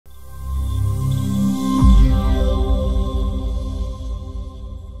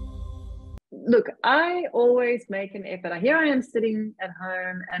look, I always make an effort. Here I am sitting at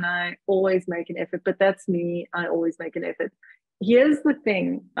home and I always make an effort, but that's me. I always make an effort. Here's the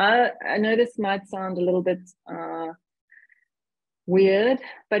thing. I know this might sound a little bit weird,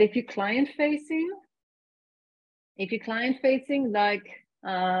 but if you're client facing, like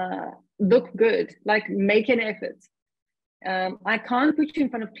look good, like make an effort. I can't put you in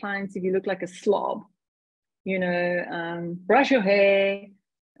front of clients if you look like a slob. Brush your hair,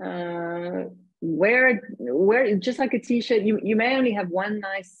 wear just like a t-shirt. You may only have one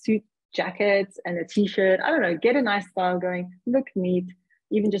nice suit jacket and a t-shirt. I don't know, get a nice style going, look neat,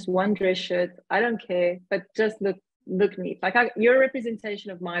 even just one dress shirt. I don't care, but just look neat. Like you're a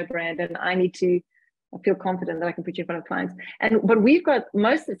representation of my brand, and I feel confident that I can put you in front of clients. But we've got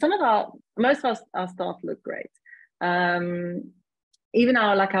most of our staff look great. Even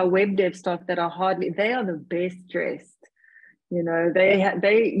our web dev staff that are they are the best dressed.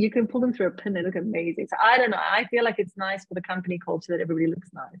 You can pull them through a pin. They look amazing. So I don't know. I feel like it's nice for the company culture that everybody looks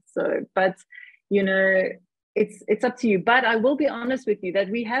nice. So, but it's up to you. But I will be honest with you that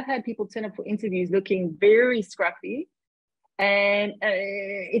we have had people turn up for interviews looking very scruffy, and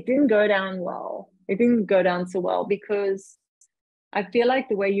it didn't go down well. It didn't go down so well because I feel like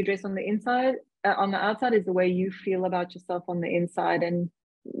the way you dress on the inside, on the outside, is the way you feel about yourself on the inside. And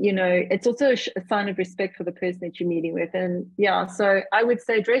it's also a sign of respect for the person that you're meeting with. And yeah, so I would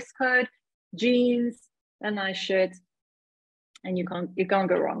say dress code, jeans, a nice shirt, and you can't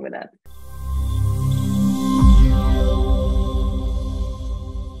go wrong with that.